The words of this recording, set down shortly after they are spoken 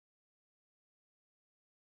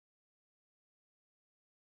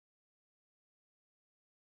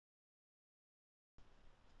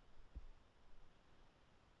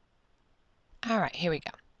All right, here we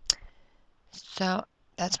go. So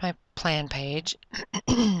that's my plan page.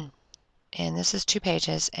 And this is 2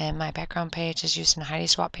 pages, and my background page is using Heidi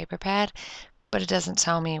Swap paper pad, but it doesn't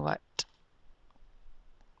tell me what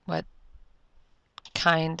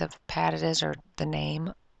kind of pad it is or the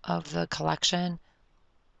name of the collection.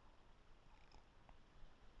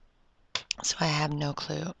 So I have no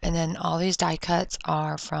clue. And then all these die cuts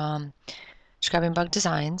are from Scrapbook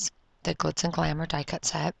Designs, the Glitz and Glamour die cut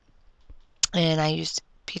set. And I used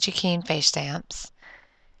Peachy Keen face stamps.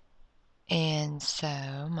 And so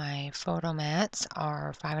my photo mats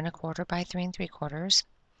are 5 1/4 by 3 3/4.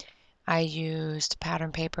 I used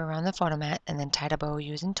pattern paper around the photo mat and then tied a bow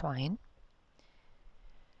using twine.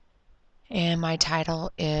 And my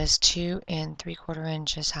title is 2 3/4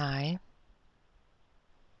 inches high.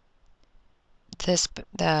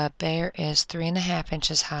 The bear is 3 1/2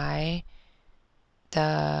 inches high.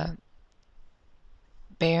 The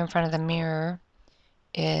bear in front of the mirror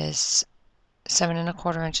is 7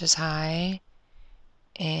 1/4 inches high.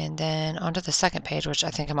 And then onto the second page, which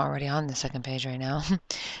I think I'm already on the second page right now.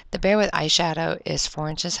 The bear with eyeshadow is 4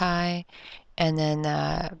 inches high. And then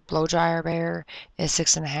the blow dryer bear is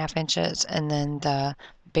 6 1/2 inches. And then the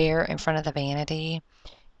bear in front of the vanity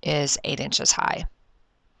is 8 inches high.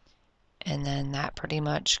 And then that pretty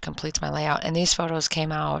much completes my layout. And these photos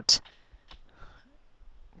came out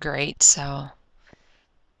great, so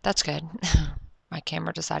that's good. My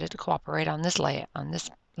camera decided to cooperate on this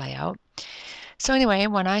layout. So anyway,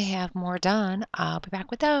 when I have more done, I'll be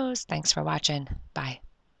back with those. Thanks for watching. Bye.